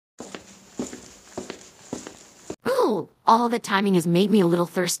Cool. All the timing has made me a little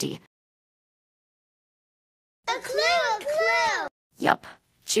thirsty. A clue! Yup.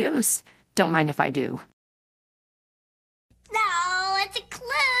 Juice. Don't mind if I do. No, it's a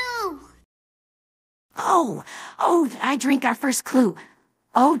clue! Oh, I drink our first clue.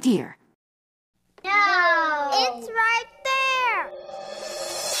 Oh dear. No! It's right there!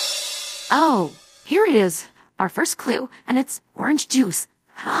 Oh, here it is. Our first clue, and it's orange juice.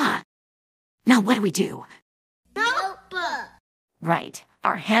 Ah. Now what do we do? Notebook! Right,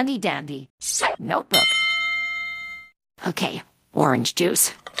 our handy-dandy notebook. Okay, orange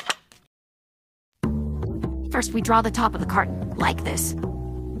juice. First, we draw the top of the carton, like this.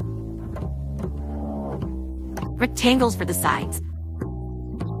 Rectangles for the sides.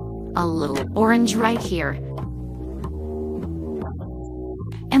 A little orange right here.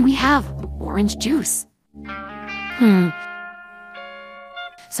 And we have orange juice.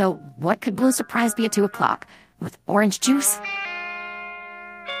 So, what could Blue Surprise be at 2 o'clock with orange juice?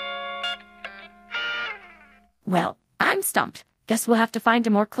 Well, I'm stumped. Guess we'll have to find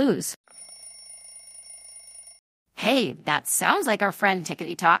some more clues. Hey, that sounds like our friend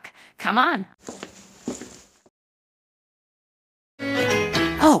Tickety Talk. Come on.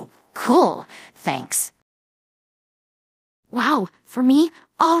 Oh, cool. Thanks. Wow, for me?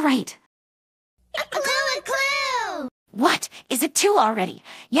 All right. A clue! What? Is it 2 already?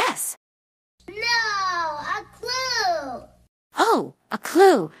 Yes. No, a clue! Oh, a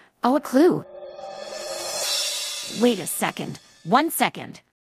clue. Oh, a clue. Wait a second. 1 second.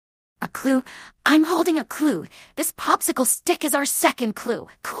 A clue? I'm holding a clue. This popsicle stick is our second clue.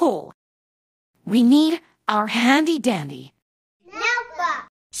 Cool. We need our handy-dandy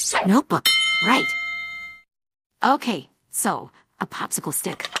notebook. Right. Okay, so a popsicle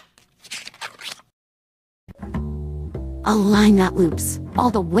stick. A line that loops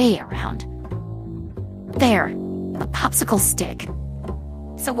all the way around. There, a popsicle stick.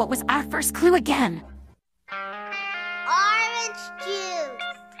 So what was our first clue again? Orange juice!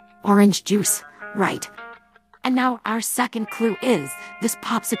 Orange juice, right. And now our second clue is this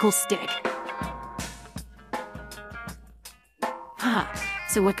popsicle stick. Huh.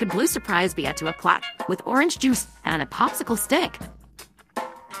 So what could Blue Surprise be at 2 o'clock with orange juice and a popsicle stick?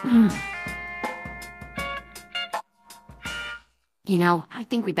 You know, I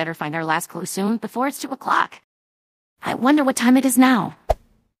think we better find our last clue soon before it's 2 o'clock. I wonder what time it is now.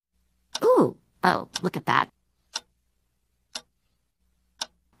 Ooh, oh, look at that.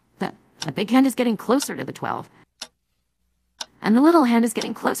 The big hand is getting closer to the 12. And the little hand is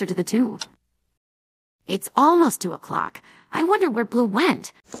getting closer to the 2. It's almost 2 o'clock. I wonder where Blue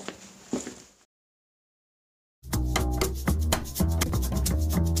went.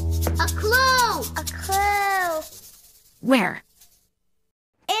 A clue! Where?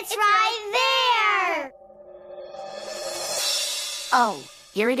 It's right there! Oh,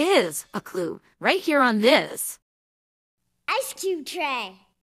 here it is, a clue. Right here on this. Ice cube tray.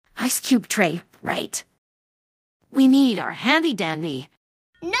 Ice cube tray, right. We need our handy-dandy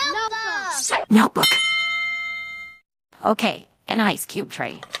notebook. Okay, an ice cube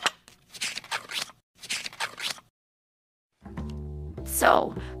tray.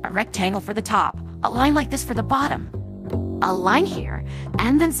 So, a rectangle for the top, a line like this for the bottom, a line here,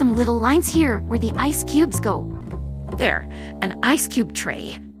 and then some little lines here where the ice cubes go. There, an ice cube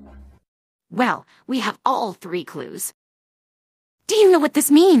tray. Well, we have all 3 clues. Do you know what this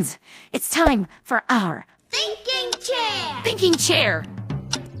means? It's time for our Thinking chair! thinking chair.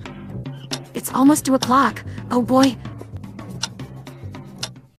 It's almost 2 o'clock. Oh boy,